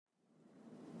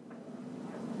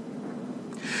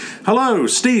Hello,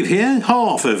 Steve here,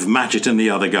 half of Matchett and the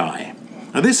Other Guy.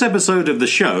 Now, this episode of the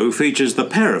show features the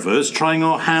pair of us trying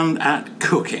our hand at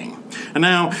cooking. And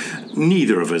now,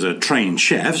 neither of us are trained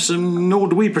chefs, and nor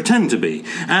do we pretend to be.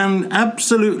 And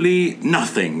absolutely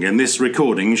nothing in this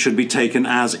recording should be taken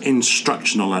as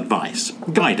instructional advice,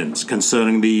 guidance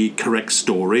concerning the correct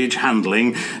storage,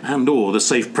 handling, and or the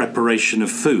safe preparation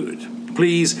of food.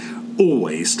 Please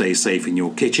always stay safe in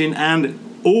your kitchen and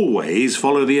always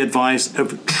follow the advice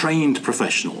of trained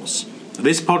professionals.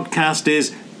 This podcast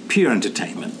is pure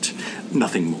entertainment,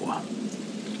 nothing more.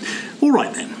 All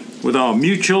right then, with our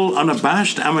mutual,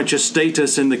 unabashed amateur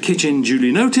status in the kitchen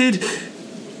duly noted,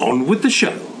 on with the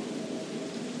show.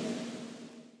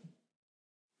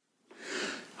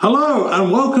 Hello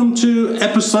and welcome to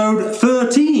episode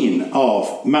 13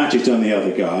 of Matchett and the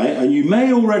Other Guy. And you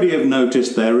may already have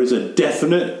noticed there is a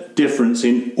definite difference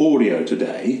in audio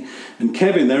today. And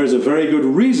Kevin, there is a very good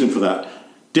reason for that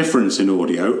difference in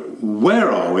audio.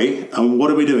 Where are we and what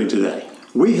are we doing today?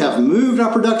 We have moved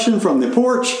our production from the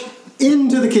porch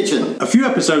into the kitchen. A few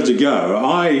episodes ago,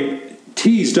 I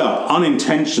teased up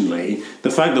unintentionally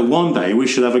the fact that one day we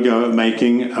should have a go at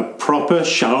making a proper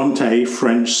Charentais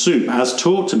French soup, as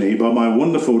taught to me by my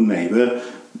wonderful neighbour,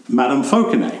 Madame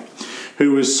Fauconnet,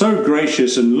 who was so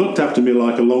gracious and looked after me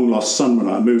like a long-lost son when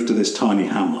I moved to this tiny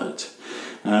hamlet.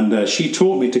 And she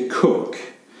taught me to cook.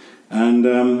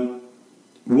 And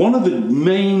one of the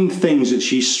main things that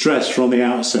she stressed from the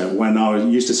outset when I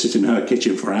used to sit in her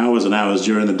kitchen for hours and hours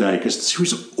during the day, because she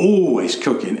was always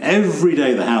cooking. Every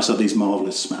day the house had these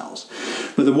marvellous smells.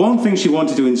 But the one thing she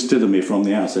wanted to instill in me from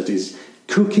the outset is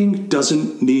cooking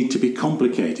doesn't need to be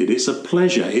complicated. It's a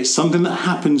pleasure. It's something that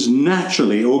happens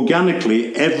naturally,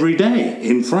 organically, every day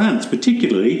in France,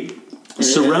 particularly.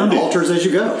 Surrounded. It alters as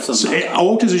you go. It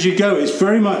alters as you go. It's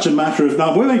very much a matter of,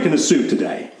 now we're making a soup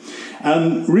today.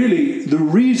 And really, the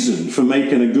reason for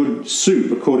making a good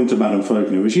soup, according to Madame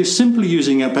Fauconnet, is you're simply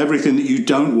using up everything that you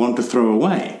don't want to throw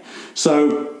away.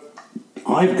 So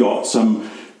I've got some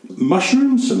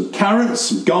mushrooms, some carrots,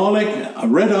 some garlic, a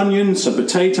red onion, some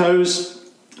potatoes.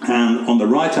 And on the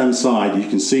right-hand side, you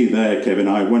can see there, Kevin,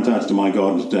 I went out to my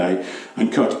garden today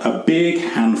and cut a big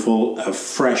handful of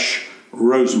fresh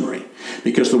rosemary.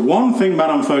 Because the one thing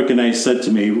Madame Fauconnet said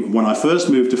to me when I first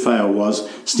moved to Fayal was,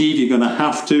 Steve, you're going to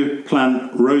have to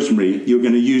plant rosemary. You're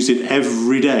going to use it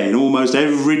every day. In almost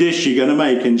every dish you're going to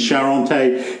make in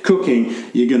Charentais cooking,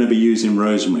 you're going to be using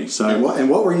rosemary. So, and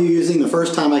what were you using the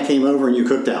first time I came over and you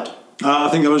cooked out? I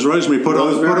think it was rosemary put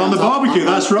on the barbecue.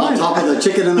 That's right. On top of the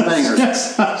chicken and the bangers.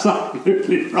 Yes, that's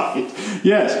absolutely right.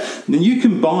 Yes. And you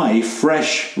can buy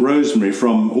fresh rosemary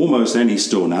from almost any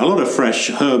store now. A lot of fresh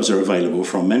herbs are available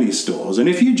from many stores. And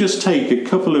if you just take a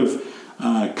couple of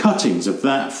cuttings of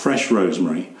that fresh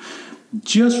rosemary,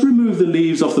 just remove the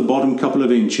leaves off the bottom couple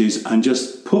of inches and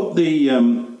just put the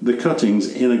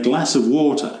cuttings in a glass of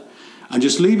water. And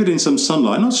just leave it in some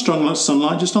sunlight, not strong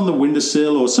sunlight, just on the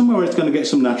windowsill or somewhere where it's going to get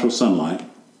some natural sunlight.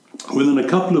 Within a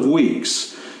couple of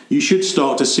weeks, you should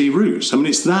start to see roots. I mean,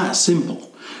 it's that simple.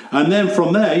 And then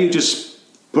from there, you just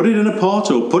put it in a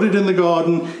pot or put it in the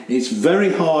garden. It's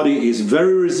very hardy. It's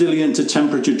very resilient to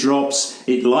temperature drops.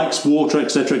 It likes water,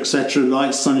 etc., etc.,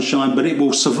 likes sunshine, but it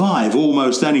will survive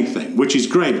almost anything, which is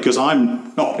great because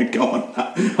I'm not a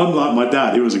gardener. Unlike my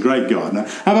dad, who was a great gardener.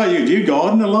 How about you? Do you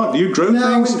garden a lot? Do you grow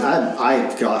things? I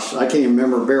can't even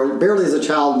remember. Barely as a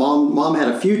child, Mom had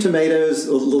a few tomatoes,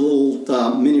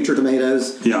 little miniature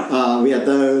tomatoes. Yeah. We had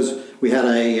those. We had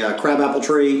a crabapple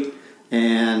tree,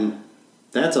 and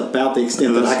that's about the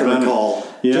extent that I can recall.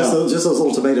 Yeah. Just those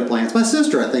little tomato plants. My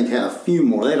sister, I think, had a few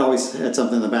more. They'd always had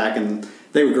something in the back, and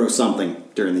they would grow something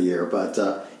during the year. But,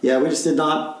 we just did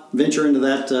not venture into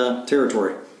that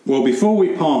territory. Well, before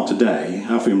we part today,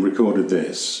 having recorded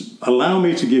this, allow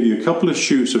me to give you a couple of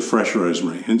shoots of fresh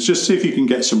rosemary and just see if you can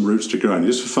get some roots to grow. And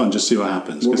just for fun, just see what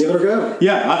happens. We'll give it a go.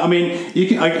 Yeah, I mean, you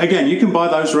can buy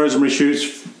those rosemary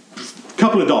shoots a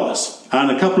couple of dollars.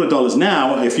 And a couple of dollars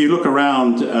now, if you look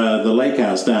around the lake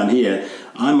house down here,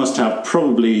 I must have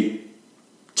probably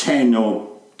 10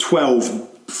 or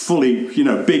 12 fully,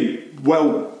 big,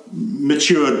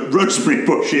 well-matured rosemary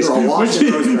bushes,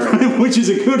 which is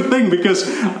a good thing because,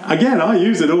 again, I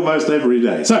use it almost every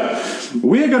day. So,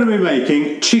 we're going to be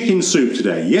making chicken soup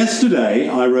today. Yesterday,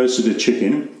 I roasted a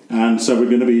chicken, and so we're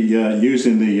going to be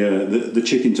using the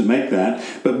chicken to make that.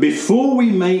 But before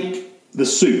we make the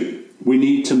soup, we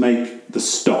need to make the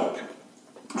stock.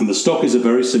 And the stock is a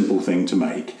very simple thing to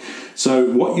make.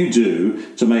 So what you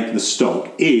do to make the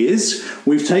stock is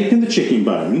we've taken the chicken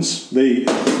bones, the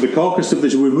carcass of the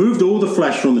chicken, we've removed all the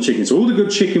flesh from the chicken. So all the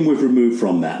good chicken we've removed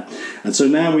from that. And so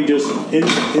now we just, in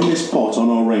this pot on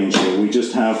our range here, we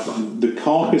just have the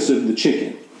carcass of the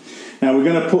chicken. Now we're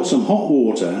going to put some hot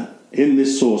water in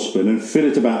this saucepan and fill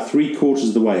it about 3/4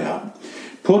 of the way up.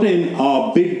 Put in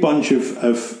our big bunch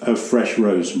of fresh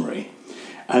rosemary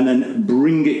and then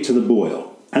bring it to the boil.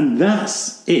 And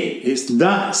that's it. It's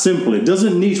that simple. It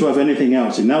doesn't need to have anything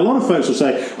else in. Now, a lot of folks will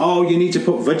say, oh, you need to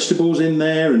put vegetables in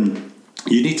there and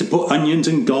you need to put onions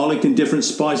and garlic and different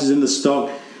spices in the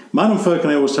stock. Madam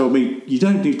Falconet always told me, you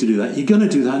don't need to do that. You're going to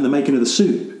do that in the making of the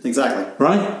soup. Exactly.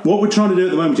 Right? What we're trying to do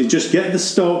at the moment is just get the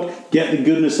stock, get the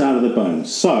goodness out of the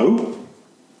bones. So,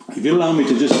 if you allow me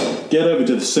to just get over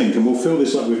to the sink and we'll fill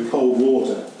this up with cold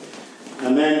water.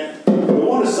 And then, the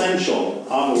one essential,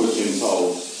 I've always been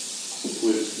told,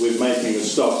 with making the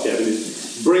stock, Kevin,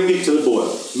 is bring it to the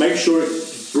boil. Make sure it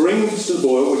brings to the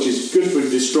boil, which is good for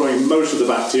destroying most of the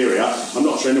bacteria. I'm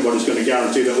not sure anybody's going to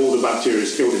guarantee that all the bacteria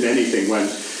is killed in anything when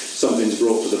something's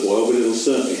brought to the boil, but it'll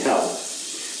certainly help.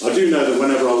 I do know that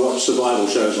whenever I watch survival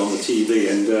shows on the TV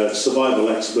and survival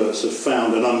experts have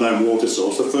found an unknown water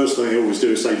source, the first thing they always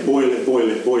do is say, boil it, boil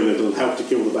it, boil it, it'll help to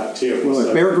kill the bacteria. Well,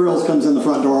 if Bear Grylls comes in the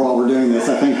front door while we're doing this,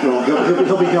 I think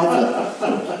he'll be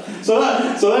helpful. So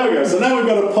there we go. So now we've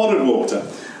got a pot of water,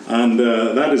 and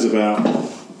that is about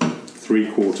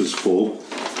 3/4 full,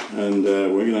 and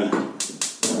we're going to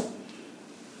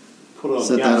put our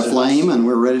set that aflame, and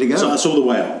we're ready to go. So that's all the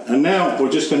way up. And now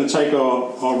we're just going to take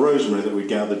our rosemary that we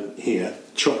gathered here,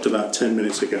 chopped about 10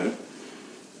 minutes ago,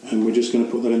 and we're just going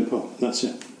to put that in the pot. That's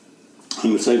it. I'm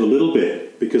going to save a little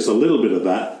bit, because a little bit of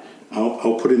that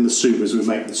I'll put in the soup as we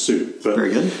make the soup. But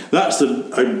very good. That's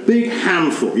a big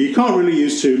handful. You can't really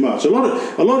use too much. A lot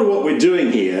of what we're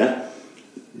doing here,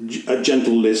 a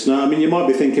gentle listener, I mean, you might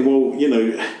be thinking, well, you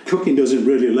know, cooking doesn't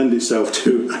really lend itself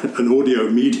to an audio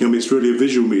medium. It's really a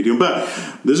visual medium. But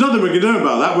there's nothing we can do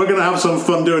about that. We're going to have some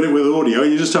fun doing it with audio.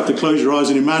 You just have to close your eyes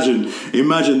and imagine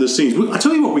the scenes. I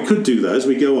tell you what we could do, though, as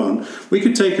we go on. We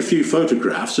could take a few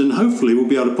photographs, and hopefully we'll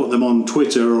be able to put them on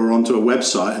Twitter or onto a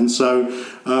website. And so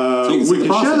we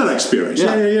can share that experience.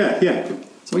 Yeah.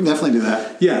 So we can definitely do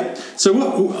that. Yeah. So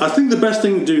what I think the best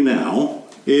thing to do now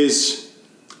is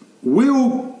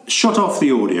we'll shut off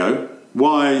the audio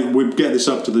while we get it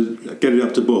up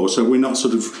to boil, so we're not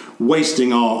sort of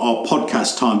wasting our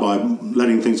podcast time by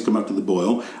letting things come up to the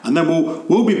boil, and then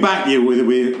we'll be back here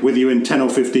with you in 10 or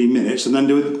 15 minutes, and then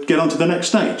get on to the next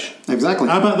stage. Exactly.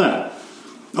 How about that?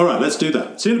 All right, let's do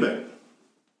that. See you in a bit.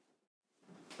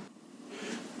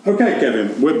 Okay,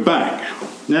 Kevin, we're back.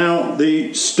 Now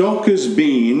the stock has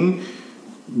been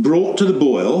brought to the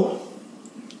boil.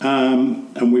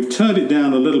 And we've turned it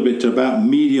down a little bit to about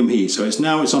medium heat, so it's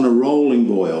on a rolling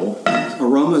boil.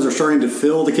 Aromas are starting to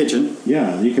fill the kitchen.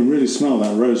 Yeah, you can really smell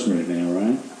that rosemary now,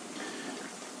 right?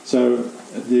 So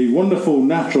the wonderful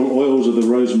natural oils of the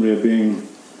rosemary are being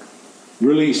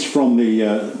released from the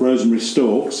rosemary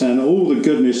stalks, and all the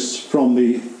goodness from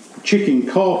the chicken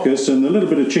carcass and the little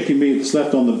bit of chicken meat that's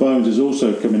left on the bones is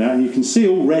also coming out, and you can see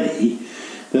already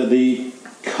that the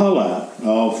colour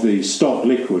of the stock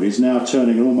liquid is now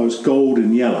turning almost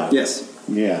golden yellow. Yes.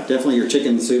 Yeah. Definitely your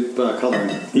chicken soup colouring.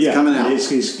 It's coming out.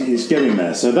 It's getting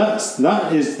there. So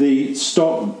that is the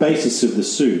stock basis of the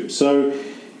soup. So,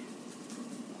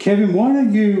 Kevin, why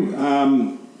don't you,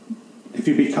 if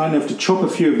you'd be kind enough to chop a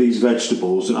few of these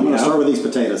vegetables. I'm going to start with these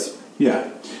potatoes. Yeah.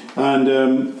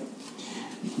 And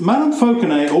Madame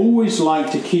Falconet always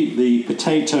liked to keep the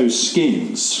potato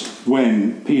skins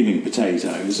when peeling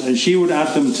potatoes, and she would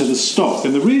add them to the stock.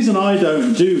 And the reason I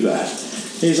don't do that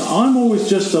is I'm always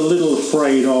just a little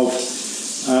afraid of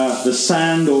the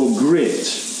sand or grit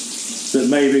that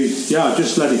maybe,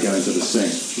 just let it go into the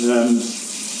sink.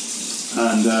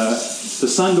 The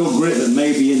sand or grit that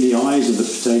may be in the eyes of the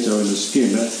potato and the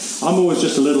skin. I'm always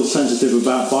just a little sensitive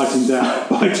about biting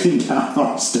down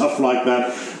on stuff like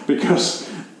that, because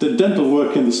the dental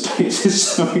work in the States is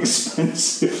so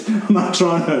expensive. I'm not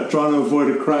trying to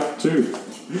avoid a cracked tooth.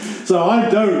 So I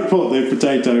don't put the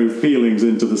potato peelings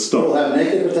into the stock. We'll have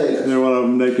naked potatoes. Yeah, we'll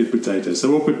have naked potatoes. So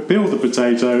we'll peel the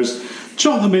potatoes,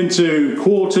 chop them into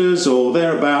quarters or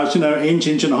thereabouts, inch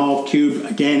and a half cube.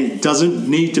 Again, it doesn't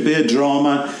need to be a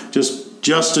drama, just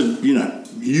a,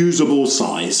 usable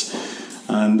size.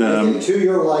 And to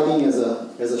your liking as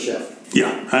a chef.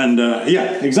 Yeah, and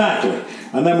exactly.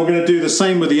 And then we're going to do the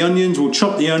same with the onions. We'll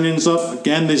chop the onions up.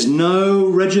 Again, there's no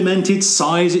regimented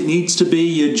size it needs to be.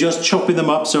 You're just chopping them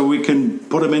up so we can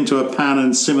put them into a pan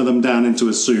and simmer them down into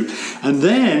a soup. And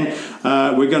then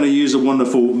we're going to use a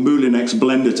wonderful Moulinex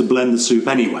blender to blend the soup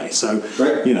anyway. So,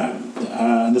 Right. you know,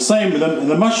 the same with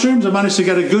the mushrooms. I managed to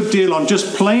get a good deal on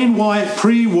just plain white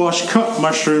pre-washed cut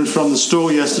mushrooms from the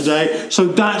store yesterday. So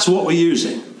that's what we're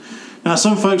using. Now,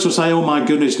 some folks will say, "Oh my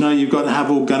goodness, no, you've got to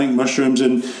have organic mushrooms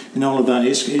and all of that."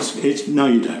 It's no,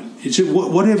 you don't. It's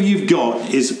whatever you've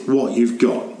got is what you've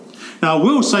got. Now, I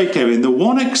will say, Kevin, the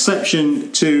one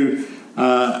exception to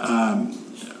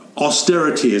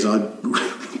austerity, as I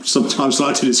sometimes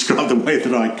like to describe the way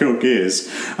that I cook, is,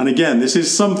 and again, this is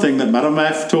something that Madame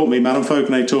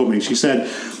Fauconnet taught me. She said,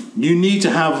 you need to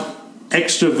have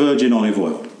extra virgin olive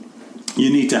oil. You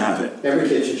need to have it. Every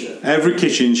kitchen should. Every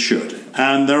kitchen should.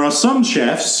 And there are some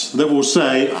chefs that will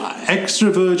say extra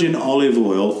virgin olive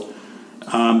oil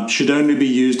should only be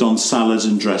used on salads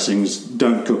and dressings.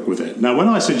 Don't cook with it. Now, when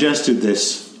I suggested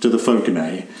this to the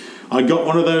Fauconnet, I got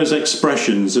one of those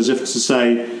expressions as if to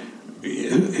say,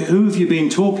 who have you been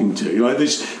talking to? Like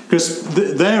this, because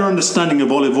their understanding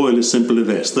of olive oil is simply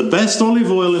this: the best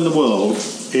olive oil in the world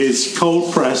is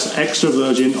cold pressed extra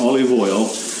virgin olive oil.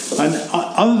 And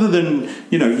other than,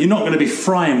 you're not going to be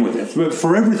frying with it. But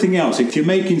for everything else, if you're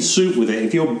making soup with it,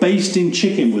 if you're basting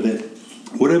chicken with it,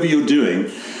 whatever you're doing,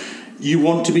 you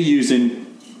want to be using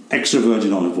extra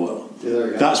virgin olive oil.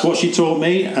 Yeah, that's what she taught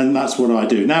me, and that's what I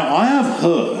do. Now, I have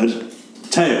heard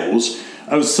tales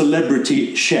of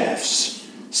celebrity chefs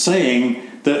saying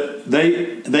that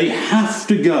they have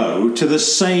to go to the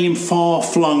same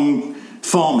far-flung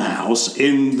farmhouse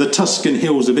in the Tuscan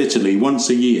hills of Italy once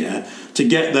a year to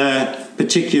get their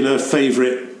particular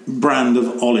favourite brand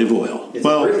of olive oil.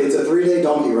 It's a 3-day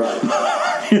donkey ride.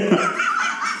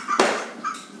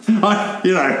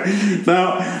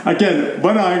 Now, again,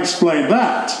 when I explained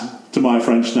that to my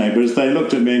French neighbours, they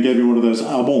looked at me and gave me one of those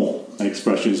 "ah bon"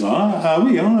 expressions.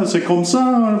 Oui, c'est comme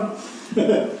ça.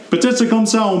 Peut-être c'est comme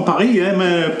ça en Paris,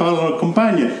 mais par la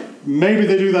campagne. Maybe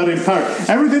they do that in Paris.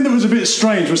 Everything that was a bit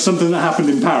strange was something that happened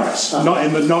in Paris, not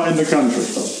in the country.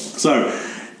 So,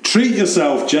 treat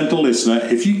yourself, gentle listener,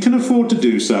 if you can afford to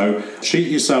do so. Treat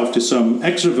yourself to some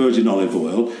extra virgin olive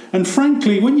oil. And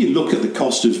frankly, when you look at the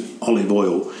cost of olive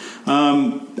oil,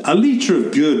 a litre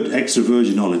of good extra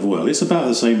virgin olive oil is about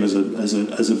the same as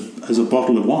a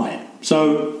bottle of wine.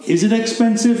 So, is it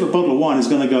expensive? A bottle of wine is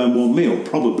going to go in one meal,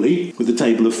 probably, with a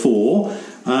table of 4.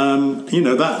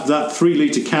 That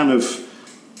 3-litre can of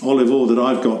olive oil that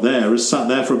I've got there has sat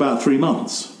there for about 3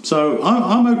 months. So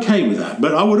I'm okay with that.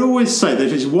 But I would always say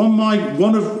that it's one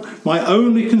of my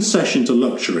only concession to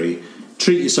luxury.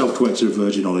 Treat yourself to extra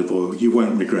virgin olive oil. You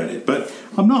won't regret it. But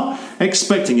I'm not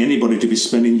expecting anybody to be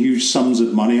spending huge sums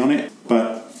of money on it.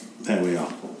 But there we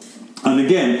are. And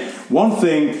again, one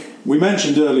thing we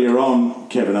mentioned earlier on,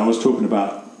 Kevin, I was talking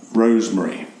about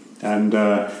rosemary. And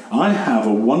I have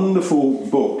a wonderful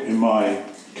book in my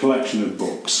collection of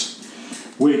books,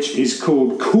 which is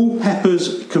called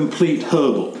Culpeper's Complete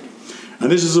Herbal.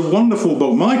 And this is a wonderful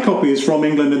book. My copy is from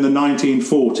England in the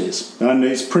 1940s, and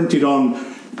it's printed on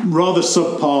rather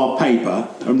subpar paper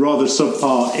and rather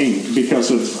subpar ink because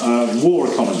of war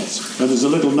economies. And there's a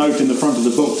little note in the front of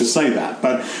the book to say that.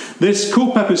 But this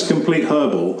Culpeper's Complete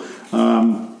Herbal,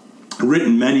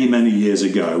 written many, many years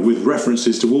ago, with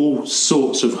references to all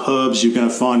sorts of herbs you're going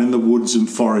to find in the woods and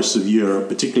forests of Europe,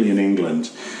 particularly in England.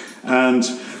 And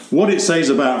what it says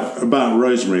about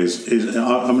rosemary is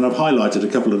I've highlighted a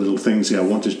couple of little things here I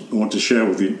want to share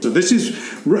with you. So this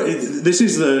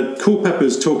is the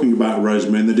Culpeper's talking about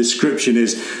rosemary, and the description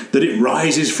is that it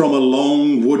rises from a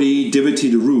long, woody,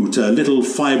 divoted root, a little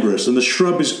fibrous, and the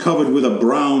shrub is covered with a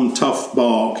brown, tough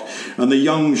bark, and the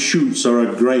young shoots are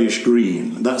a greyish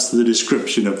green. That's the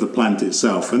description of the plant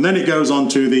itself. And then it goes on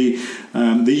to the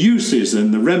uses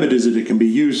and the remedies that it can be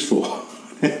used for.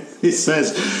 It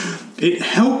says it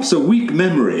helps a weak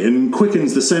memory and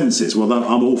quickens the senses. Well,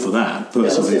 I'm all for that,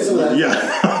 personally.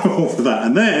 Yeah, I'm all for that.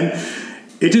 And then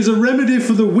it is a remedy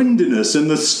for the windiness in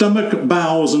the stomach,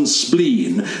 bowels, and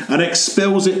spleen, and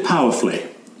expels it powerfully.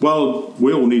 Well,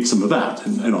 we all need some of that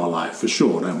in our life, for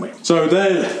sure, don't we? So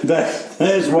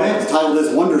there's what... I have to title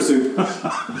this Wonder Soup.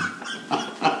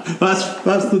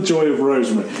 That's the joy of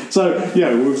rosemary. So,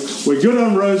 yeah, we're good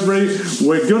on rosemary,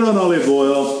 we're good on olive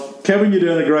oil. Kevin, you're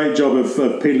doing a great job of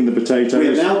peeling the potatoes. We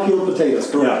have now peeled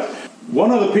potatoes, correct. Yeah. One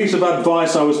other piece of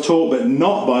advice I was taught, but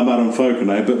not by Madame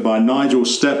Fauconnet, but by Nigel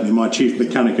Stepney, my chief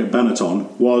mechanic at Benetton,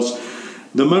 was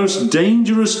the most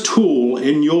dangerous tool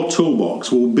in your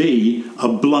toolbox will be a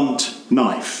blunt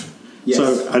knife. Yes.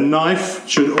 So a knife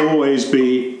should always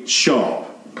be sharp.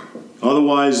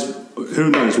 Otherwise, who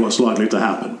knows what's likely to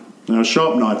happen. Now, a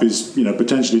sharp knife is,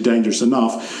 potentially dangerous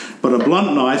enough, but a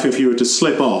blunt knife, if you were to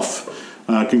slip off,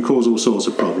 can cause all sorts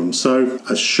of problems. So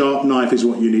a sharp knife is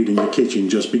what you need in your kitchen.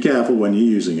 Just be careful when you're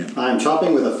using it. I am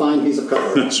chopping with a fine piece of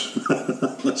cutlery.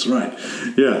 That's right.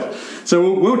 Yeah.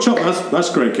 So we'll chop. That's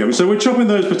great, Kevin. So we're chopping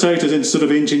those potatoes in sort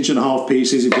of inch and a half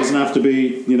pieces. It doesn't have to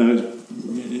be,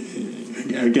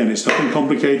 again, it's nothing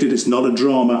complicated. It's not a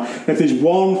drama. If there's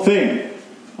one thing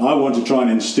I want to try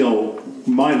and instill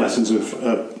my lessons of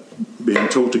being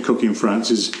taught to cook in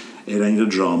France is it ain't a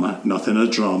drama. Nothing a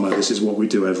drama. This is what we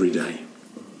do every day.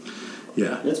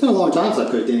 Yeah. It's been a long time since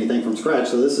I've cooked anything from scratch,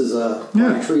 so this is a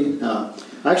treat.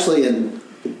 Actually, in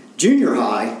junior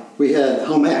high, we had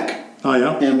home ec. Oh,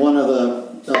 yeah? And one of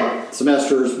the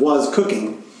semesters was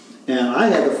cooking. And I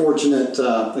had the fortunate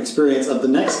experience of the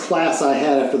next class I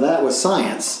had after that was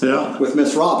science with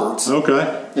Miss Roberts.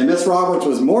 Okay. And Miss Roberts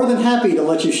was more than happy to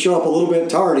let you show up a little bit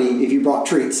tardy if you brought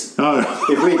treats. Oh.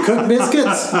 If we cooked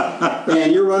biscuits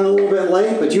and you're running a little bit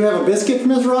late, but you have a biscuit from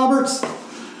Miss Roberts,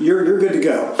 you're good to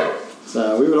go.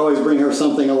 So we would always bring her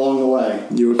something along the way.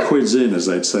 You were quids in, as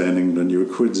they'd say in England. You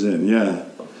were quids in, yeah.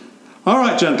 All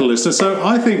right, gentle listener. So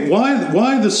I think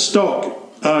why the stock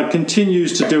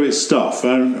continues to do its stuff,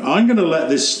 and I'm going to let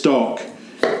this stock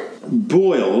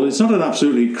boil. It's not an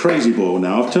absolutely crazy boil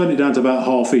now. I've turned it down to about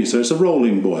half heat, so it's a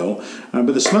rolling boil.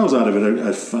 But the smells out of it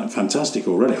are fantastic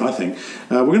already, I think.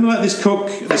 We're going to let this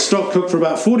stock cook for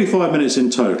about 45 minutes in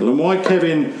total. And why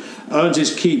Kevin earns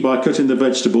his keep by cutting the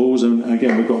vegetables, and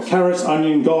again we've got carrots,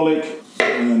 onion, garlic,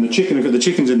 and the chicken. The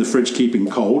chicken's in the fridge keeping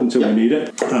cold until we need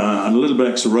it, and a little bit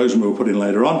extra rosemary we'll put in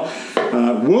later on.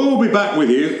 We'll be back with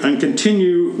you and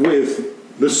continue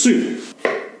with the soup.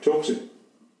 Talk soon.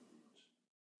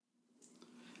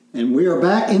 And we are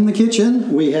back in the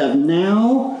kitchen. We have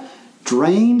now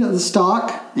drained the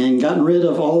stock and gotten rid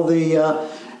of all the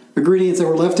ingredients that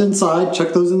were left inside,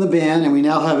 chucked those in the bin, and we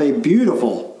now have a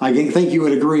beautiful, I think you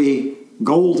would agree,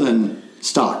 golden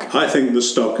stock. I think the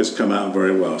stock has come out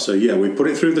very well. So yeah, we put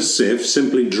it through the sieve,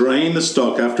 simply drain the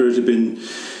stock after it had been,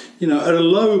 at a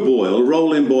low boil,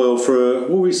 rolling boil for,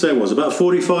 what we say was about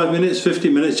 45 minutes, 50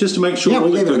 minutes, just to make sure. Yeah,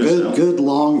 we gave it a good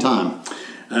long time.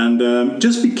 And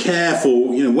just be careful,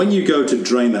 when you go to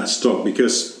drain that stock,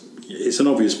 because it's an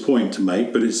obvious point to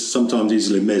make, but it's sometimes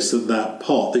easily missed that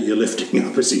pot that you're lifting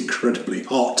up is incredibly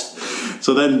hot.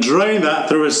 So then drain that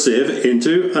through a sieve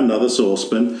into another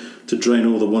saucepan to drain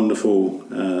all the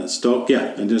wonderful stock.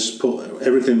 Yeah, and just put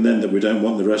everything then that we don't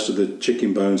want, the rest of the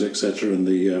chicken bones, etc., and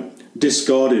the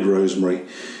discarded rosemary.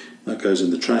 That goes in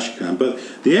the trash can. But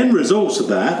the end results of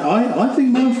that, I think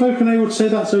Madame Fauconnier would say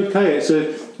that's okay.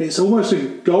 It's almost a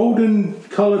golden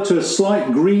colour to a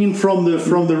slight green from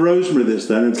the rosemary that's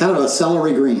there. It's kind of a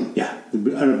celery green. Yeah, and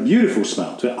a beautiful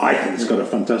smell to it. I think it's got a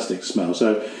fantastic smell.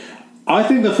 So I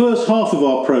think the first half of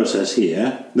our process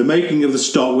here, the making of the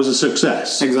stock, was a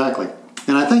success. Exactly.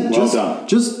 And I think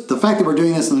just the fact that we're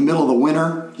doing this in the middle of the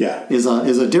winter is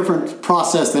a different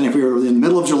process than if we were in the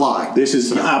middle of July. This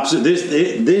is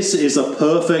this is a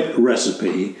perfect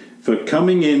recipe for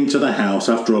coming into the house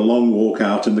after a long walk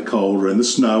out in the cold or in the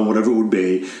snow, whatever it would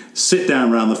be, sit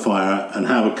down around the fire and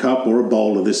have a cup or a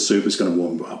bowl of this soup. It's going to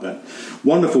warm you up.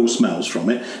 Wonderful smells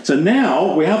from it. So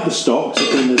now we have the stock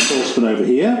sitting in the saucepan over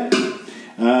here.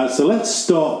 So let's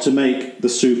start to make the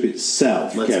soup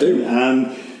itself. Let's do.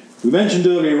 And we mentioned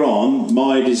earlier on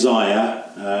my desire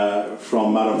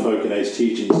from Madame Fauconnier's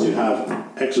teachings to have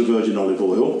extra virgin olive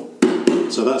oil.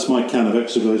 So that's my can of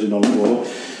extra virgin olive oil.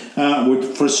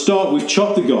 For a start, we've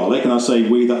chopped the garlic, and I say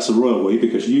we, that's a royal we,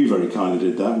 because you very kindly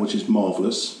did that, which is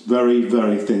marvellous. Very,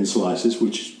 very thin slices,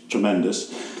 which is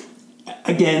tremendous.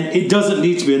 Again, it doesn't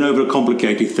need to be an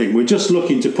overcomplicated thing. We're just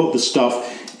looking to put the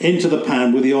stuff into the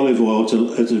pan with the olive oil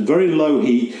at a very low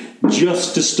heat,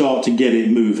 just to start to get it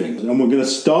moving. And we're going to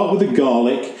start with the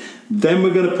garlic, then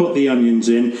we're going to put the onions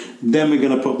in, then we're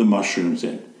going to put the mushrooms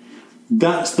in.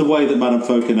 That's the way that Madame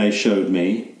Fauconnier showed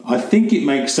me. I think it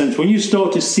makes sense. When you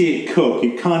start to see it cook,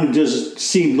 it kind of does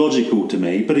seem logical to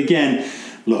me. But again,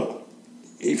 look,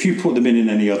 if you put them in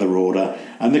any other order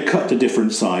and they're cut to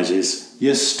different sizes,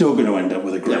 you're still going to end up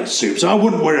with a great soup. So I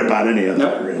wouldn't worry about any of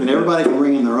that. Really. And everybody can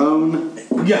bring in their own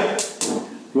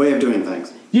way of doing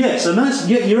things. Yes, and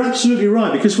you're absolutely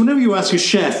right, because whenever you ask a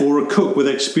chef or a cook with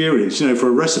experience, for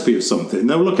a recipe of something,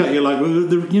 they'll look at you like, well,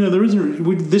 there isn't.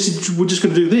 We're just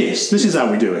going to do this. This is how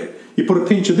we do it. You put a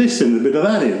pinch of this in, a bit of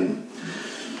that in.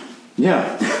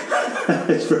 Yeah,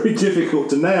 it's very difficult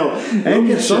to nail. You'll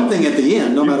get something at the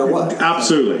end, no matter what.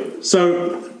 Absolutely.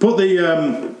 So put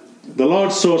the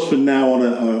large saucepan now on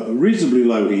a reasonably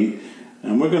low heat.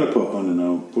 And we're going to put, I don't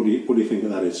know, what do you think of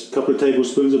that is? A couple of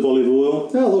tablespoons of olive oil?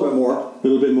 Yeah, a little bit more. A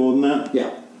little bit more than that?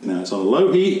 Yeah. Now it's on a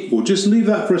low heat. We'll just leave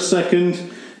that for a second,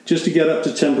 just to get up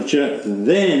to temperature.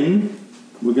 Then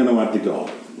we're going to add the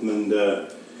garlic. And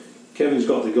Kevin's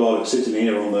got the garlic sitting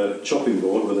here on the chopping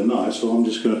board with a knife, so I'm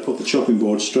just going to put the chopping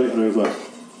board straight over.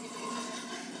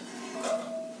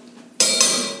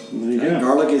 And there you go.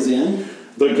 Garlic is in.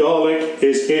 The garlic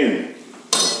is in.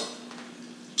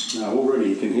 Now already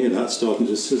you can hear that starting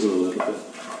to sizzle a little bit.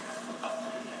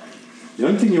 The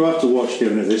only thing you have to watch,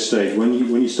 Kevin, at this stage, when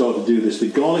you start to do this, the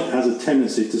garlic has a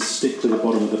tendency to stick to the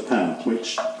bottom of the pan,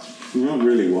 which you don't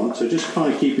really want, so just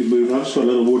kind of keep it moving. I've just got a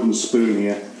little wooden spoon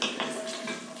here.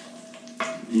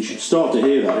 You should start to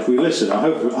hear that. If we listen,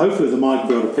 hopefully the mic will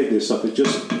be able to pick this up. It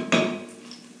just...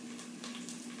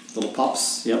 Little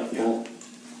pops. Yep. Yeah.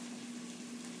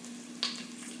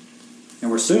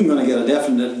 And we're soon going to get a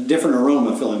different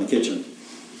aroma filling the kitchen.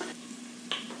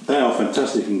 They are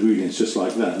fantastic ingredients, just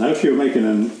like that. Now, if you're making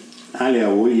an aglio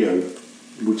olio,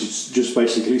 which is just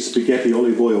basically spaghetti,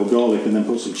 olive oil, garlic, and then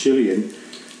put some chili in,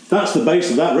 that's the base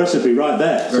of that recipe right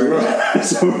there.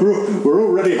 So we're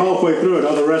already halfway through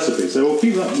another recipe. So we'll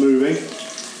keep that moving.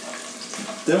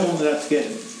 Don't want that to get...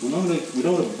 We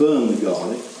don't want to burn the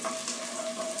garlic.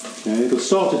 Okay, it'll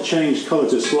start to change colour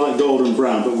to slight golden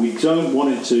brown, but we don't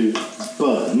want it to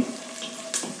burn.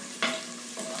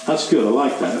 That's good, I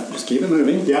like that. Just keep it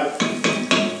moving. Yeah.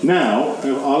 Now,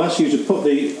 I'll ask you to put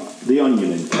the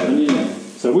onion in, Kevin.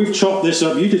 So we've chopped this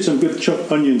up. You did some good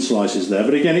chopped onion slices there,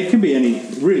 but again, it can be any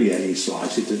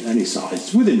slice, any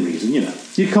size, within reason, you know.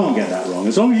 You can't get that wrong.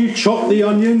 As long as you chop the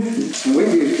onion... And we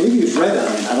use red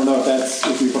onion. I don't know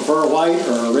if you prefer a white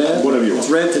or a red. Whatever you want.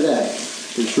 It's red today.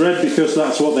 It's red because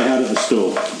that's what they had at the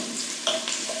store.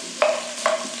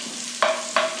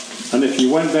 And if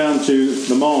you went down to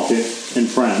the market in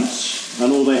France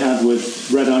and all they had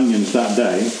was red onions that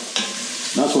day,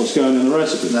 that's what's going in the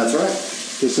recipe. That's right.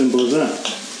 It's as simple as that.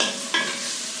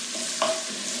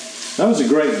 That was a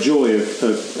great joy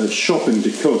of shopping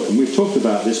to cook, and we've talked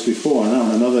about this before. I know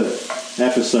on another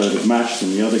episode of Mashed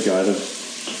and the other guy,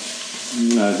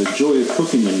 the joy of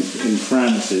cooking in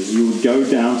France is you would go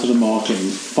down to the market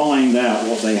and find out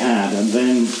what they had, and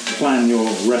then plan your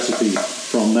recipe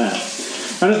from that.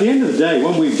 And at the end of the day,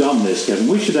 when we've done this, Kevin,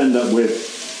 we should end up with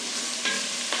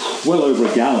well over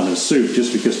a gallon of soup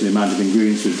just because of the amount of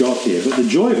ingredients we've got here. But the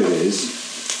joy of it is,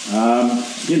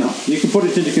 you can put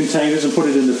it into containers and put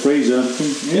it in the freezer.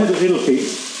 It'll keep.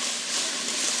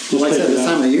 Like I said, this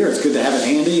time of the year, it's good to have it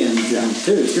handy, and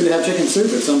too, it's good to have chicken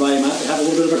soup if somebody might have a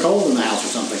little bit of a cold in the house or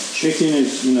something. Chicken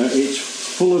is, it's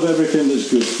full of everything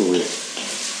that's good for you.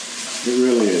 It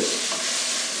really is.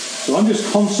 So I'm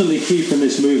just constantly keeping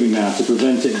this moving now to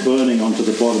prevent it burning onto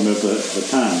the bottom of the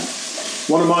pan.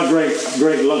 One of my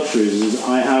great luxuries is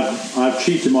I've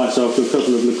treated myself to a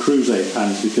couple of Le Creuset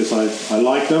pans because I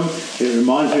like them. It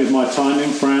reminds me of my time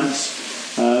in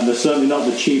France. They're certainly not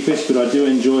the cheapest, but I do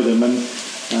enjoy them. And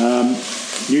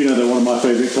that one of my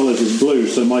favourite colours is blue,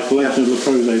 so my collection of Le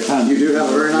Creuset pans. You do have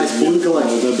a very nice blue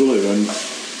collection. They're blue, and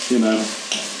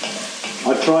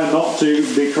I try not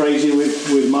to be crazy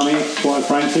with money, quite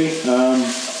frankly,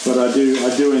 but I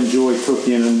do enjoy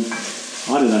cooking, and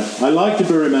I don't know. I like to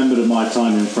be remembered of my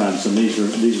time in France, and these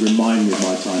remind me of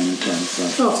my time in France.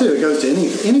 So. Well, too, it goes to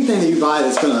anything that you buy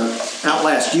that's going to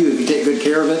outlast you if you take good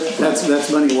care of it. That's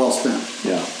money well spent.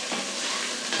 Yeah.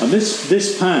 And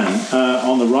this pan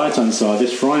on the right-hand side,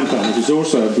 this frying pan, which is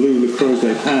also a blue Le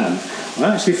Creuset pan,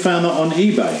 I actually found that on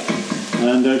eBay.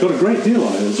 And got a great deal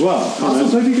on it as well. Awesome.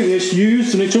 So it's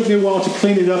used, and it took me a while to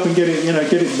clean it up and get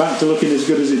it back to looking as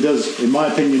good as it does, in my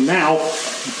opinion, now.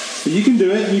 But you can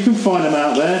do it. You can find them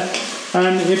out there.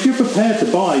 And if you're prepared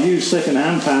to buy used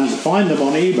second-hand pans, find them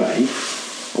on eBay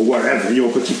or wherever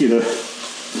your particular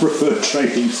preferred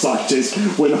trading site is.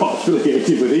 We're not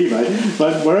affiliated with eBay,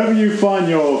 but wherever you find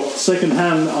your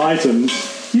second-hand items,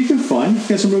 you can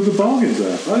get some real good bargains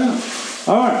there. Oh yeah.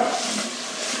 All right.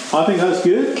 I think that's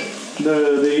good.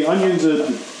 The onions are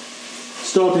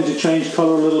starting to change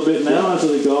colour a little bit now as of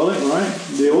the garlic, right?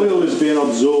 The oil is being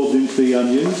absorbed into the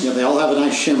onions. Yeah, they all have a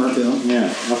nice shimmer to them. Yeah,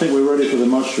 I think we're ready for the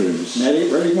mushrooms.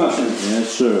 Ready mushrooms. Yes,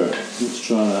 sir. Let's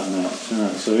try that now. All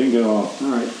right, so in go on.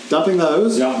 All right, dumping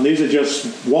those. Yeah, these are just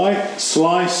white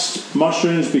sliced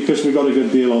mushrooms because we got a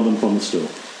good deal on them from the store.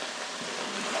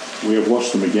 We have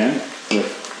washed them again, but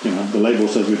the label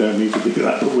says we don't need to do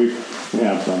that, but we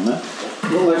have done that. A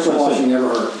little extra washing never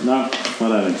hurt. No, I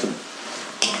don't think so.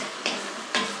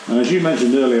 And as you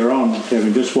mentioned earlier on,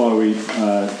 Kevin, just while we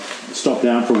stopped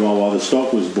down for a while the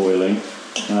stock was boiling,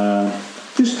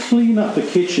 just clean up the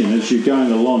kitchen as you're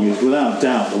going along is without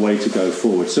doubt the way to go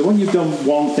forward. So when you've done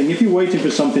one thing, if you're waiting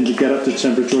for something to get up to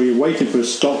temperature, or you're waiting for a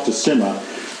stock to simmer,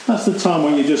 that's the time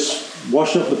when you just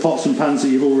wash up the pots and pans that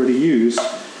you've already used,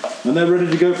 and they're ready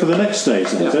to go for the next stage.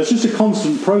 Then. Yeah. So it's just a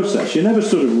constant process. You're never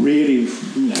sort of really,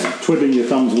 twiddling your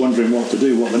thumbs, wondering what to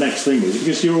do, what the next thing is,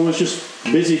 because you're always just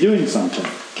busy doing something.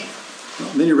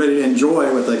 Then you're ready to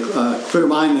enjoy with a clear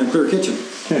mind and a clear kitchen.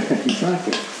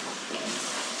 Exactly.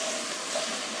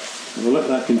 We'll let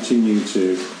that continue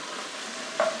to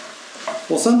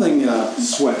Well, something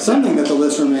sweat. something that the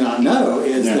listener may not know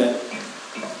is that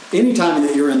anytime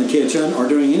that you're in the kitchen or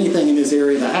doing anything in this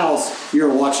area of the house,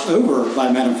 you're watched over by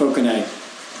Madame Fauconnet.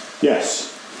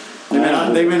 Yes. They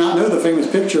may not know the famous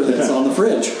picture that's on the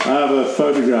fridge. I have a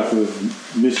photograph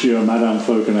of Monsieur and Madame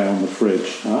Fauconnet on the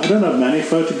fridge. I don't have many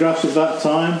photographs of that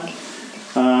time,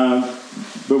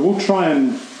 but we'll try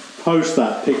and post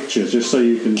that picture just so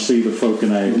you can see the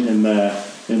Fauconnet in there.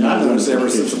 I've noticed ever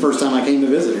since the first time I came to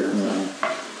visit here.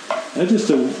 They're just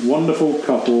a wonderful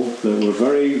couple that were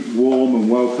very warm and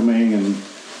welcoming, and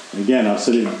again, I've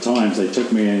said it at times, they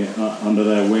took me under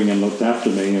their wing and looked after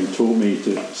me and taught me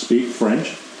to speak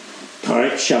French.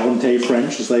 Correct Charente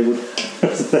French, as they would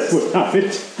have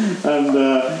it, and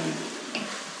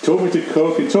taught me to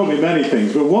cook and taught me many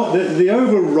things. But what the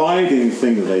overriding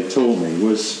thing that they taught me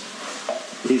was,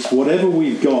 it's whatever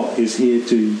we've got is here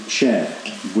to share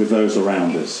with those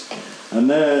around us. And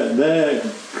their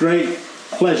great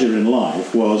pleasure in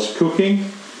life was cooking,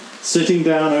 sitting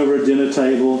down over a dinner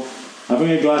table, having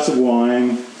a glass of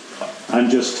wine, and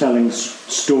just telling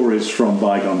stories from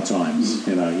bygone times.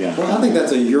 Well, I think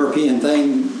that's a European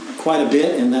thing quite a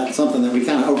bit, and that's something that we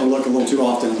kind of overlook a little too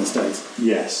often in the States.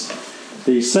 Yes.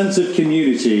 The sense of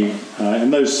community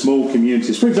in those small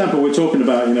communities. For example, we're talking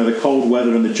about the cold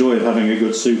weather and the joy of having a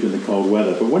good soup in the cold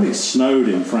weather. But when it snowed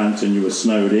in France and you were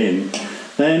snowed in,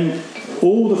 then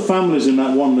all the families in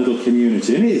that one little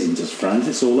community, and it isn't just France,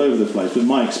 it's all over the place, but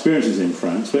my experience is in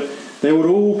France, but they would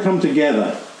all come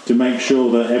together to make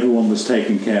sure that everyone was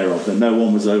taken care of, that no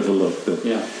one was overlooked. That,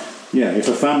 if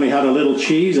a family had a little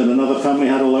cheese and another family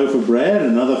had a loaf of bread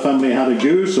and another family had a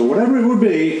goose or whatever it would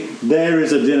be, there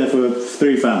is a dinner for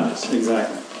 3 families.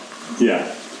 Exactly.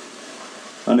 Yeah.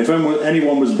 And if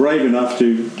anyone was brave enough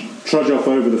to trudge off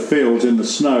over the fields in the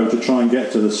snow to try and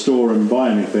get to the store and buy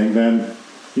anything, then,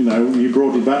 you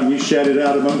brought it back and you shared it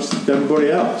out amongst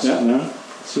everybody else. Yeah.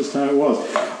 It's just how it was.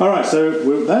 All right, so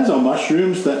there's our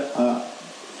mushrooms that are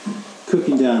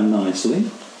cooking down nicely.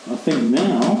 I think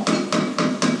now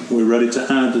we're ready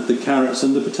to add the carrots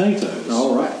and the potatoes.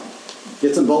 All right.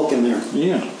 Get some bulk in there.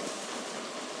 Yeah.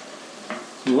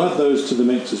 We'll add those to the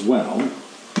mix as well.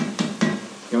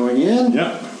 Going in.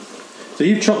 Yep. So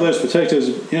you've chopped those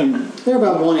potatoes. They're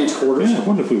about 1-inch quarters. Yeah,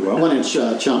 wonderfully well.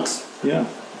 1-inch chunks. Yeah.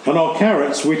 And our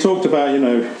carrots, we talked about,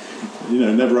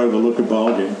 never overlook a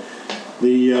bargain.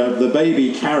 The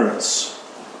baby carrots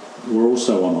were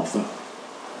also on offer.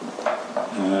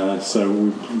 So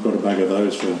we've got a bag of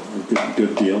those for a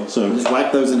good deal. So just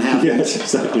whack those in half. Yes,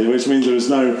 exactly. Which means there was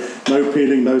no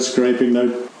peeling, no scraping,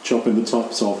 no chopping the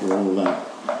tops off, or all of that.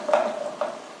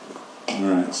 All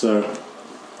right. So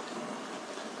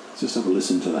let's just have a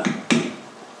listen to that.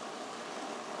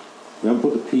 We haven't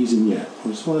put the peas in yet. I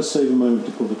just want to save a moment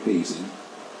to put the peas in.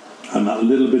 And that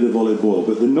little bit of olive oil.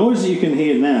 But the noise that you can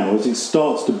hear now as it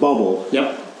starts to bubble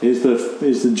is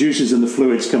the juices and the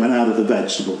fluids coming out of the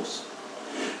vegetables.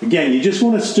 Again, you just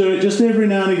want to stir it just every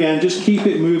now and again. Just keep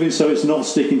it moving so it's not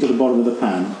sticking to the bottom of the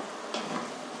pan.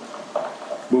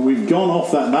 But we've gone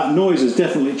off that. That noise has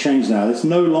definitely changed now. It's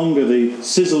no longer the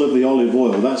sizzle of the olive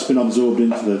oil. That's been absorbed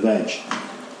into the veg.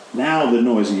 Now the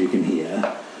noise that you can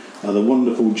hear are the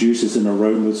wonderful juices and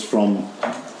aromas from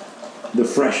the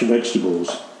fresh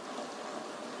vegetables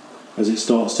as it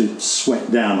starts to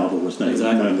sweat down, I've always known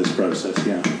this process,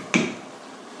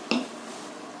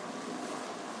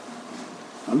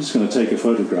 I'm just going to take a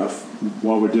photograph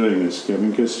while we're doing this, Kevin,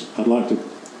 because I'd like to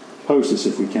post this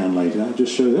if we can later.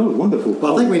 Just show wonderful.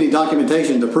 Well, I think we need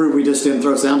documentation to prove we just didn't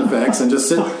throw sound effects and just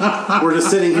sit. We're just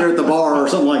sitting here at the bar or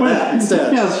something like that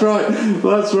instead. Yeah, that's right.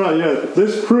 That's right. Yeah,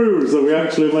 this proves that we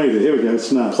actually made it. Here we go.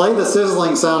 Snap. Play the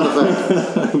sizzling sound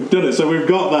effect. We've done it. So we've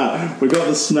got that. We've got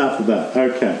the snap of that.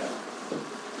 Okay.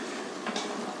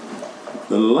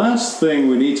 The last thing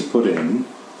we need to put in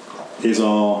is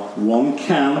our 1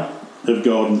 can of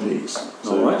garden peas.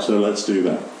 So, all right. So let's do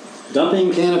that.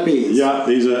 Dumping can of peas. Yeah,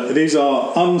 these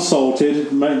are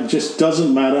unsalted. It just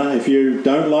doesn't matter if you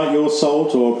don't like your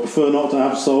salt or prefer not to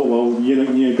have salt. Well,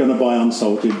 you're going to buy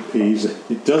unsalted peas.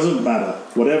 It doesn't matter.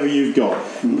 Whatever you've got,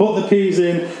 put the peas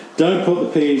in. Don't put the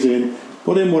peas in.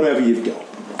 Put in whatever you've got.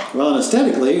 Well, and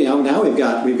aesthetically, now we've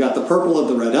got the purple of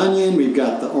the red onion. We've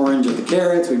got the orange of the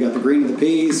carrots. We've got the green of the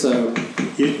peas. So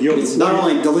It's not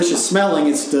only delicious smelling,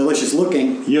 it's delicious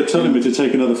looking. You're telling me to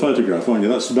take another photograph, aren't you?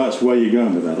 That's where you're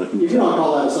going with that. You cannot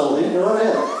call that a saltine. Go right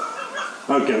ahead.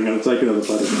 Okay, I'm going to take another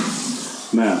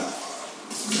photograph. Now.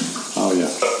 Oh, yeah.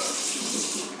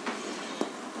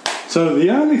 So the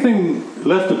only thing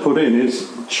left to put in is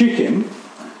chicken.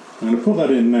 I'm going to put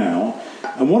that in now.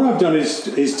 And what I've done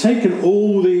is taken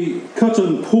cut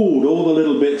and pulled all the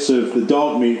little bits of the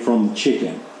dark meat from the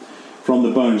chicken, from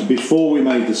the bones, before we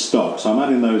made the stock. So I'm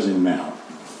adding those in now.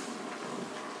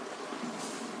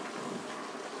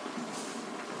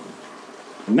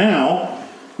 Now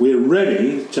we're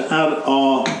ready to add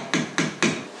our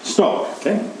stock.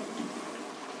 Okay.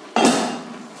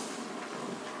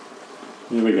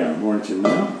 Here we go. More into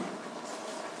now.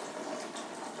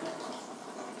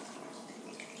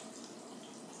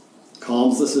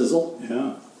 Calms the sizzle.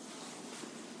 Yeah.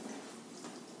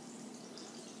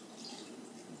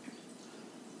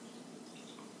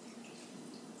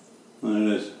 There it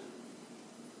is.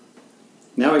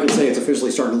 Now we can say it's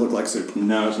officially starting to look like soup.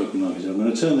 Now it's looking like it. I'm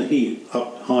going to turn the heat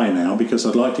up high now because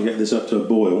I'd like to get this up to a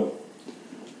boil.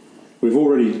 We've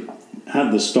already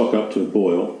had the stock up to a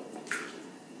boil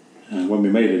when we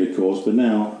made it, of course, but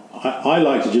now I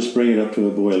like to just bring it up to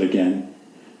a boil again.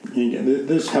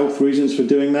 There's health reasons for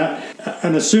doing that.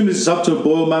 And as soon as it's up to a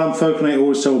boil, Madame Fauconnet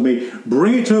always told me,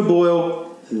 bring it to a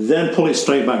boil, then pull it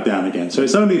straight back down again. So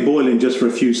it's only boiling just for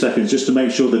a few seconds, just to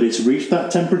make sure that it's reached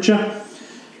that temperature.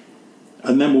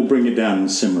 And then we'll bring it down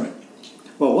and simmer it.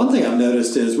 Well, one thing I've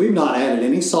noticed is we've not added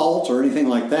any salt or anything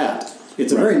like that.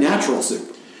 It's a very natural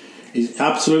soup. It's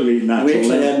absolutely natural. We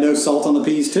actually had no salt on the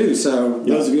peas too. So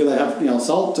those of you that have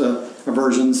salt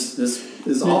aversions, this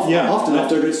is often off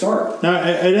to a good start. Now,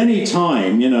 at any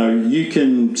time, you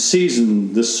can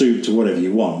season the soup to whatever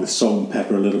you want with salt and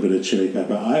pepper, a little bit of chili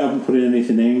pepper. I haven't put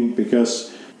anything in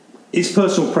because it's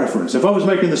personal preference. If I was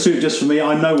making the soup just for me,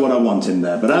 I know what I want in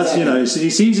there. But as you know, it's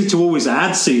easy to always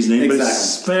add seasoning, but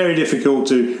it's very difficult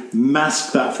to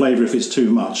mask that flavour if it's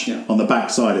too much on the back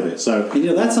side of it. So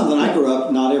that's something I grew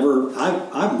up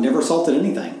I've never salted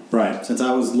anything since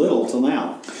I was little till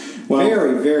now. Well,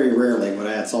 very, very rarely would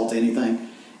I add salt to anything.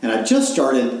 And I just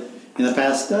started in the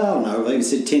past, I don't know, maybe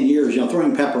 10 years,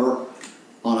 throwing pepper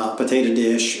on a potato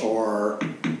dish or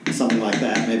something like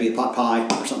that, maybe a pot pie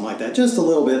or something like that, just a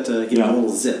little bit to give it a little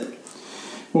zip.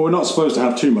 Well, we're not supposed to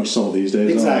have too much salt these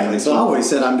days. Exactly. So I always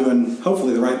said I'm doing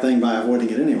hopefully the right thing by avoiding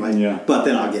it anyway. Yeah. But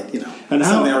then I'll get, and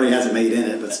something already has it made in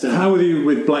it, but still. How are you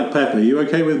with black pepper? Are you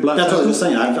okay with black pepper? That's what I was just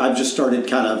saying. I've just started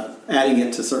kind of adding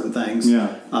it to certain things.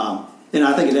 Yeah. And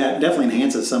I think it definitely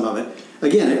enhances some of it.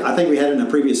 Again, I think we had in a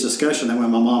previous discussion that when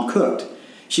my mom cooked,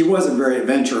 she wasn't very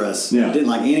adventurous. Yeah. Didn't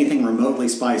like anything remotely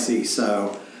spicy,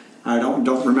 so I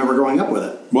don't remember growing up with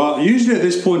it. Well, usually at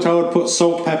this point I would put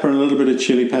salt, pepper, and a little bit of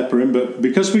chili pepper in, but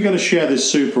because we're going to share this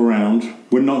soup around,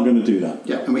 we're not going to do that.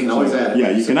 Yeah, and we can always add it. Yeah,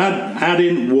 you can add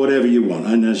in whatever you want.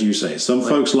 And as you say, some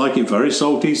folks like it very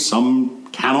salty, some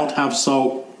cannot have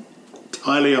salt.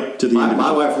 Entirely up to the individual.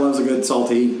 My wife loves a good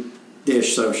salty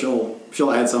dish, so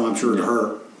she'll add some, I'm sure, to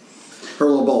her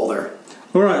little bowl there.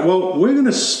 All right, well, we're going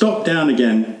to stop down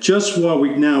again just while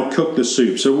we now cook the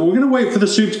soup. So we're going to wait for the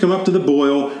soup to come up to the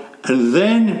boil, and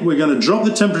then we're going to drop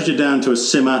the temperature down to a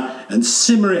simmer and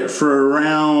simmer it for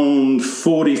around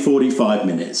 40-45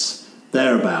 minutes,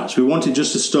 thereabouts. We want it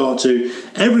just to start to,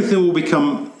 everything will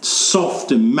become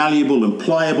soft and malleable and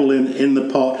pliable in the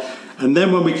pot, and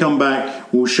then when we come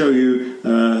back, we'll show you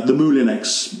the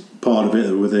Moulinex part of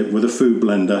it with a food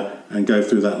blender and go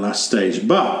through that last stage.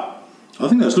 But I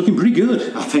think that's looking pretty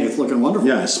good. I think it's looking wonderful.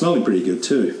 Yeah, it's smelling pretty good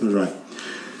too. That's right.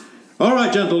 All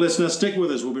right, gentle listeners, stick with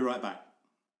us. We'll be right back.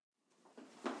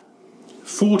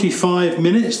 45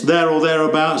 minutes, there or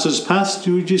thereabouts, has passed.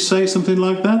 Would you say something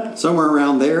like that? Somewhere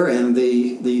around there, and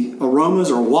the aromas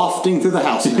are wafting through the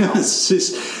house now. Yes,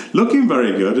 it's looking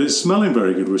very good. It's smelling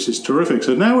very good, which is terrific.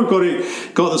 So now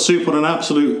we've got the soup on an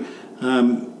absolute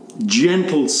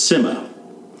gentle simmer.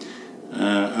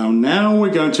 And now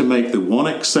we're going to make the one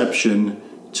exception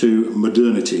to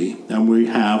modernity, and we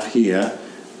have here,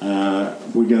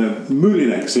 we're going to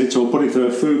Moulinex it or put it through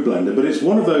a food blender, but it's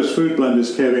one of those food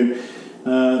blenders, Kevin,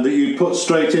 that you put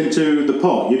straight into the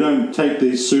pot. You don't take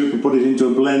the soup and put it into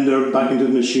a blender, back into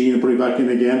the machine and put it back in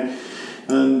again.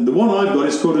 And the one I've got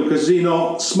is called a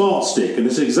Cuisinart Smart Stick, and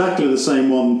it's exactly the same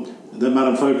one that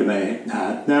Madame Fauconnet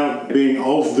had. Now, being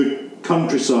of the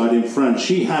countryside in France,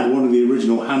 she had one of the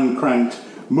original hand-cranked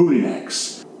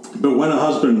Moulinex. But when her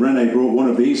husband René brought one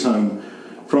of these home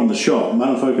from the shop,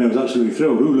 Madame Fauconnet was absolutely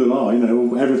thrilled. Ooh la la, you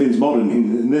know, everything's modern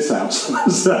in this house.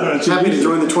 So, happy to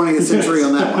join the 20th century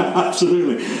on that one.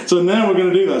 Absolutely. So now we're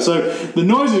going to do that. So the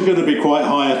noise is going to be quite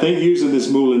high, I think, using this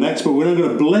Moulinex, but we're now going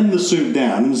to blend the soup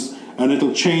down and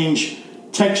it'll change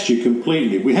texture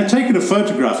completely. We had taken a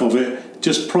photograph of it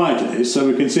just prior to this, so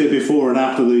we can see it before and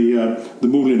after the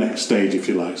Moulinex stage, if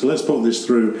you like. So let's put this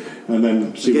through and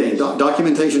then see. Again,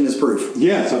 documentation is proof.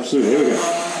 Yes, absolutely. Here we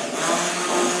go.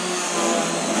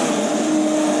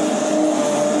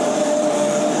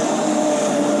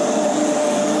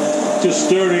 Just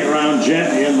stirring it around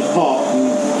gently in the pot. And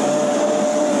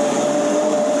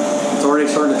it's already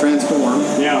starting to transform.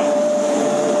 Yeah.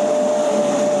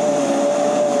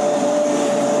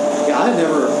 Yeah, I've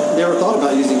never thought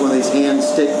about using one of these hand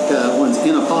stick ones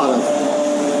in a pot of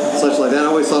such like that. I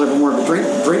always thought of it more of a drink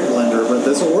blender, but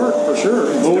this will work for sure.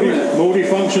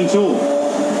 Multi-function tool.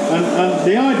 And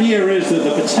the idea is that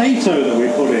the potato that we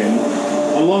put in,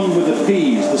 along with the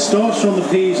peas, the starch from the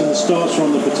peas and the starch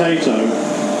from the potato,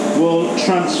 will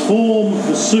transform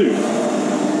the soup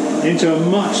into a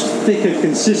much thicker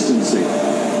consistency.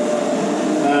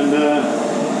 And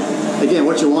again,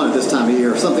 what you want at this time of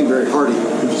year, something very hearty.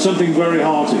 Something very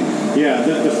hearty. Yeah,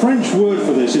 the French word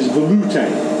for this is velouté.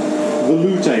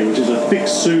 Velouté, which is a thick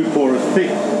soup or a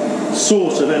thick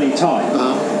sauce of any type.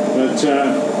 But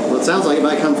well, it sounds like it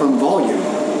might come from volume.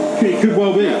 It could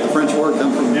well be. Yeah, the French word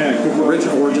comes from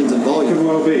original origins and volume. It could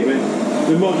well be,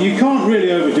 but you can't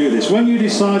really overdo this. When you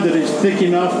decide that it's thick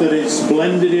enough, that it's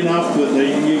blended enough, that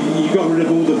you got rid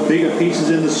of all the bigger pieces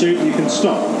in the soup, you can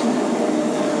stop.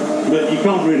 But you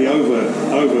can't really over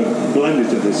blend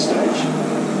it at this stage.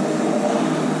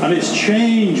 And it's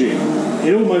changing.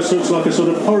 It almost looks like a sort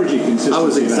of porridgey consistency. I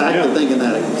was exactly thinking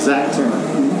that exact term.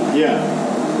 Yeah.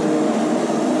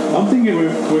 I'm thinking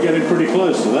we're getting pretty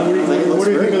close to that. What do you think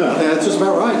of that? Yeah, that's just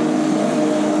about right.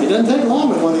 It doesn't take long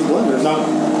with one of these blenders.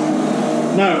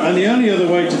 No, and the only other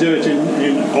way to do it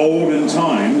in olden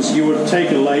times, you would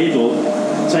take a ladle,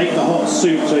 take the hot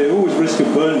soup, so you always risk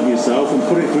of burning yourself, and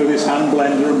put it through this hand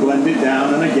blender and blend it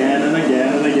down and again and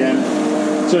again and again.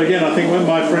 So again, I think when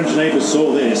my French neighbours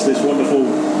saw this wonderful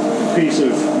piece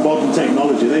of modern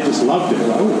technology, they just loved it.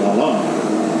 Like, oh la la.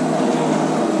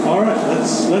 All right,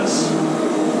 let's.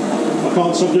 I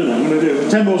can't stop doing it. I'm going to do it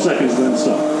 10 more seconds and then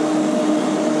stop.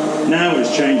 Now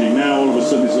it's changing. Now all of a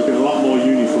sudden it's looking a lot more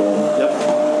uniform. Yep.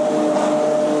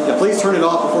 Yeah, please turn it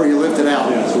off before you lift it out.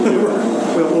 Yes, we'll do that.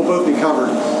 We'll both be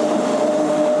covered.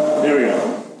 There we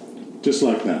go. Just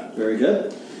like that. Very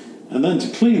good. And then to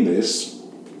clean this,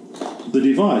 the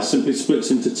device simply splits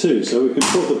into two. So we can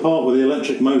put the part with the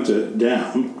electric motor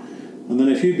down, and then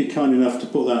if you'd be kind enough to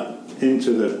put that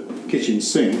into the kitchen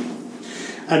sink.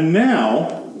 And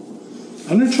now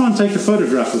I'm going to try and take a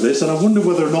photograph of this, and I wonder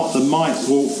whether or not the mic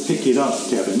will pick it up,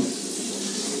 Kevin.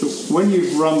 So when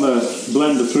you've run the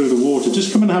blender through the water,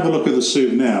 just come and have a look at the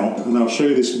soup now, and I'll show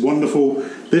you this wonderful.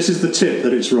 This is the tip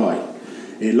that it's right.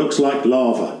 It looks like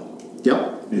lava.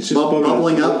 Yep. It's just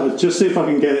bubbling up. Just see if I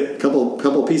can get it.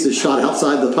 Couple pieces shot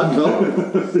outside the pipe.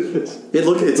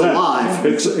 It's alive.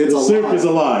 The soup is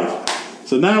alive.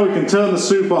 So now we can turn the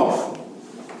soup off.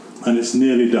 And it's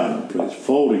nearly done. It's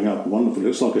folding up wonderfully. It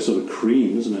looks like a sort of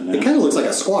cream, doesn't it now? It kind of looks like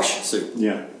a squash soup.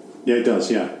 Yeah. Yeah, it does,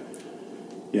 yeah.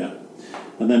 Yeah.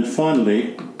 And then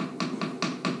finally,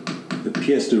 the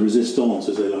pièce de résistance,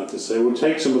 as they like to say, we'll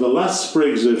take some of the last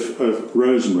sprigs of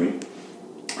rosemary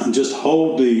and just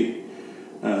hold the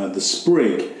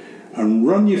sprig and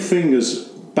run your fingers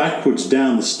backwards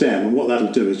down the stem, and what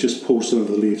that'll do is just pull some of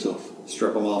the leaves off.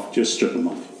 Strip them off. Just strip them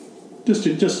off.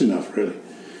 Just enough, really.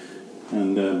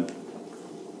 And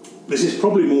this is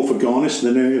probably more for garnish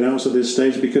than anything else at this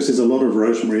stage, because there's a lot of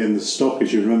rosemary in the stock,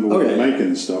 as you remember when we're making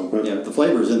the stock. But yeah, the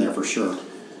flavor's in there for sure.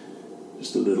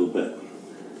 Just a little bit.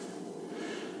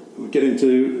 We're getting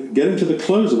to the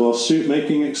close of our soup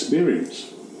making experience.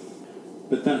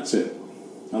 But that's it.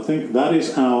 I think that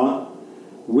is our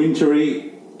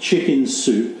wintry chicken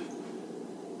soup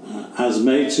as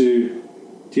made to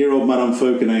dear old Madame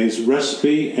Fauconnet's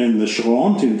recipe in the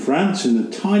Charente in France, in the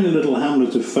tiny little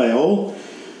hamlet of Fayol.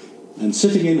 And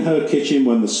sitting in her kitchen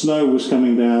when the snow was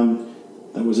coming down,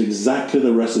 that was exactly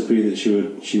the recipe that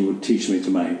she would teach me to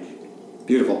make.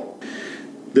 Beautiful.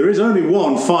 There is only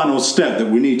one final step that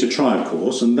we need to try, of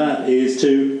course, and that is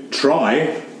to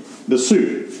try the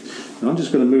soup. And I'm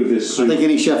just going to move this soup. I think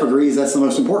any chef agrees that's the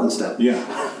most important step. Yeah.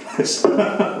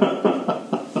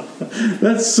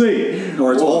 Let's see.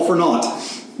 Or it's all for naught.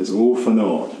 It's all for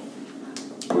naught.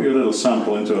 Put your little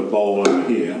sample into a bowl over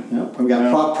here. Yep. We've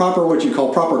got proper, what you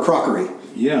call proper crockery.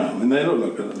 Yeah, I mean, they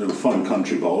look like little fun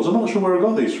country bowls. I'm not sure where I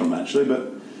got these from, actually,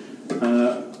 but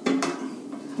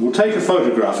we'll take a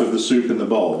photograph of the soup in the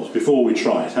bowls before we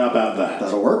try it. How about that?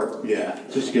 That'll work. Yeah,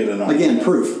 just to get an idea. Again,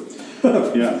 proof.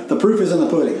 Yeah. The proof is in the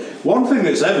pudding. One thing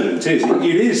that's evident is it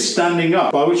is standing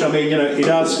up, by which I mean, it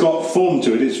has got form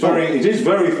to it. It is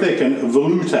very thick and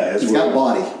veloute as It's well. got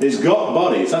body. It's got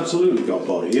body. It's absolutely got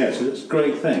body. Yes, it's a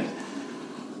great thing.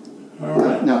 All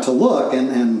right. Now to look,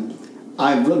 and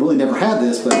I've really never had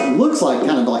this, but it looks like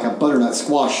kind of like a butternut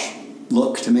squash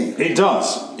look to me. It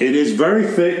does. It is very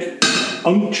thick,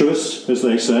 unctuous, as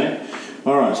they say.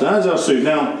 All right, so that's our soup.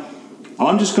 Now,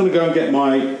 I'm just going to go and get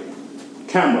my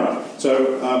camera.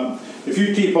 So, if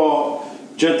you keep our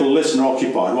gentle listener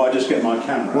occupied, while I just get my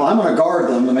camera. Well, I'm going to guard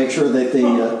them to make sure that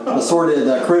the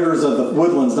assorted critters of the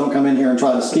woodlands don't come in here and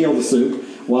try to steal the soup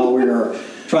while we are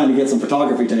trying to get some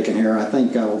photography taken here. I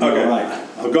think we'll be all right.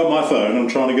 I've got my phone. I'm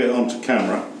trying to get it onto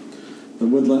camera. The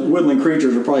woodland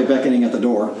creatures are probably beckoning at the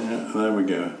door. Yeah, there we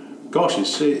go. Gosh,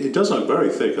 it does look very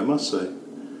thick, I must say.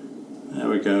 There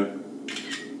we go.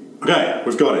 Okay,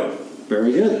 we've got it.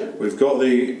 Very good. We've got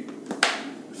the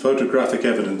photographic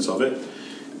evidence of it.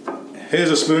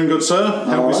 Here's a spoon, good sir.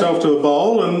 Help yourself to a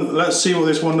bowl, and let's see what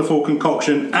this wonderful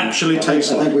concoction actually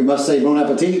tastes like. I think we must say bon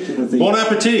appetit. Bon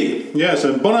appetit. Yes,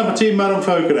 and bon appetit, Madame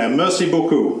Fauconnet. Merci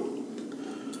beaucoup.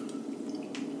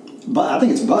 But I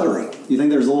think it's buttery. You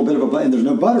think there's a little bit of and there's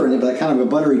no butter in it, but kind of a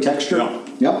buttery texture. Yeah.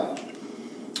 Yep.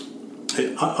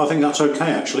 I think that's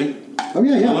okay, actually. Oh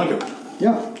yeah, yeah. I like it.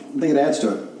 Yeah, I think it adds to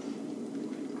it.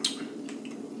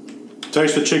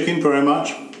 Taste the chicken very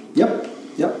much. Yep.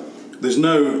 There's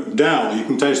no doubt you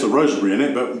can taste the rosemary in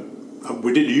it, but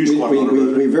we did use quite a lot of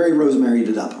rosemary. We very rosemaried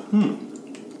it up.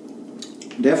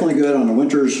 Definitely good on a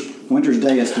winter's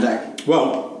day as today.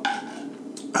 Well,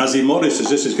 as immodest as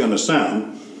this is going to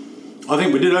sound, I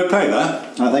think we did okay there.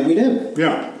 I think we did.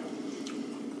 Yeah.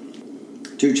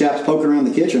 Two chaps poking around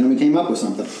the kitchen and we came up with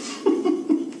something.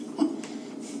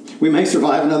 We may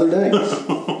survive another day.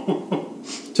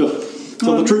 Till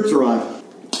the troops arrive.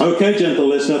 Okay, gentle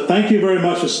listener, thank you very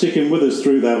much for sticking with us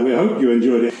through that. We hope you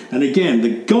enjoyed it. And again,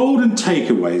 the golden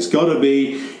takeaway's got to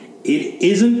be, it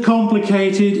isn't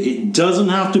complicated, it doesn't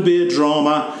have to be a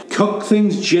drama. Cook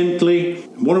things gently.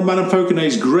 One of Madame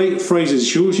Fauconnet's great phrases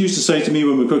she always used to say to me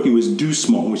when we were cooking was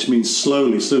doucement, which means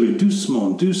slowly,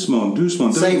 doucement.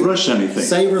 Don't rush anything.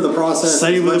 Savor the process.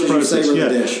 Savor the process, savor the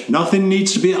dish. Nothing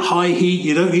needs to be at high heat.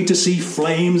 You don't need to see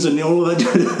flames and all of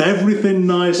that. Everything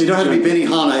nice. You don't have to be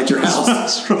Benihana at your house.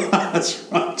 That's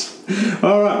right.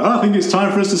 All right. Well, I think it's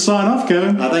time for us to sign off,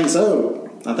 Kevin. I think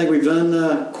so. I think we've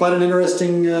done quite an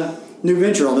interesting new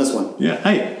venture on this one. Yeah.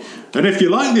 Hey, and if you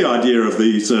like the idea of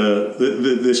these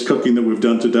this cooking that we've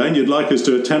done today, and you'd like us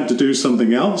to attempt to do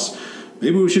something else,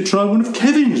 maybe we should try one of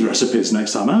Kevin's recipes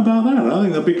next time. How about that? I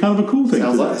think that'd be kind of a cool thing.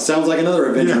 Sounds like another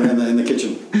adventure in the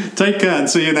kitchen. Take care and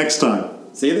see you next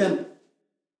time. See you then.